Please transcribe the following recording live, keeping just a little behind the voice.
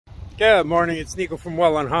Good morning, it's Nico from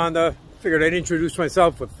Well on Honda. Figured I'd introduce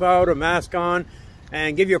myself without a mask on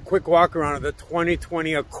and give you a quick walk around of the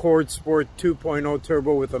 2020 Accord Sport 2.0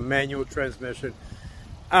 Turbo with a manual transmission.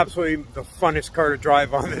 Absolutely the funnest car to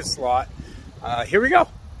drive on this lot. Here we go.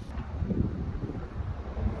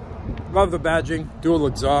 Love the badging, dual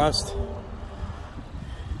exhaust,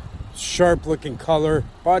 sharp looking color,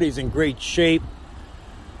 body's in great shape,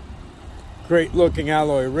 great looking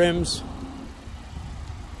alloy rims.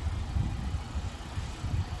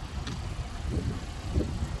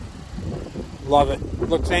 Love it.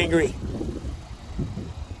 Looks angry.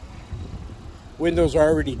 Windows are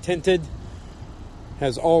already tinted.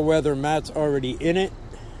 Has all-weather mats already in it.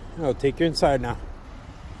 I'll take you inside now.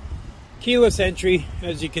 Keyless entry.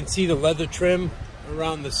 As you can see, the leather trim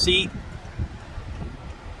around the seat.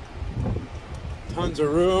 Tons of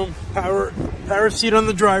room. Power seat on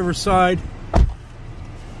the driver's side.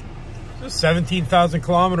 Just 17,000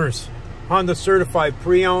 kilometers. Honda certified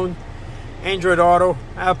pre-owned. Android Auto,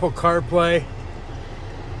 Apple CarPlay.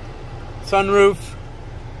 Sunroof,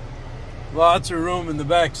 lots of room in the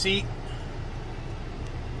back seat.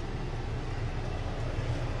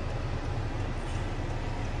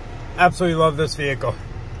 Absolutely love this vehicle.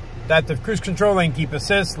 Adaptive cruise control, lane keep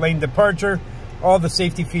assist, lane departure, all the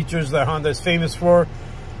safety features that Honda is famous for.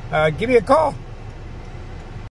 Give me a call.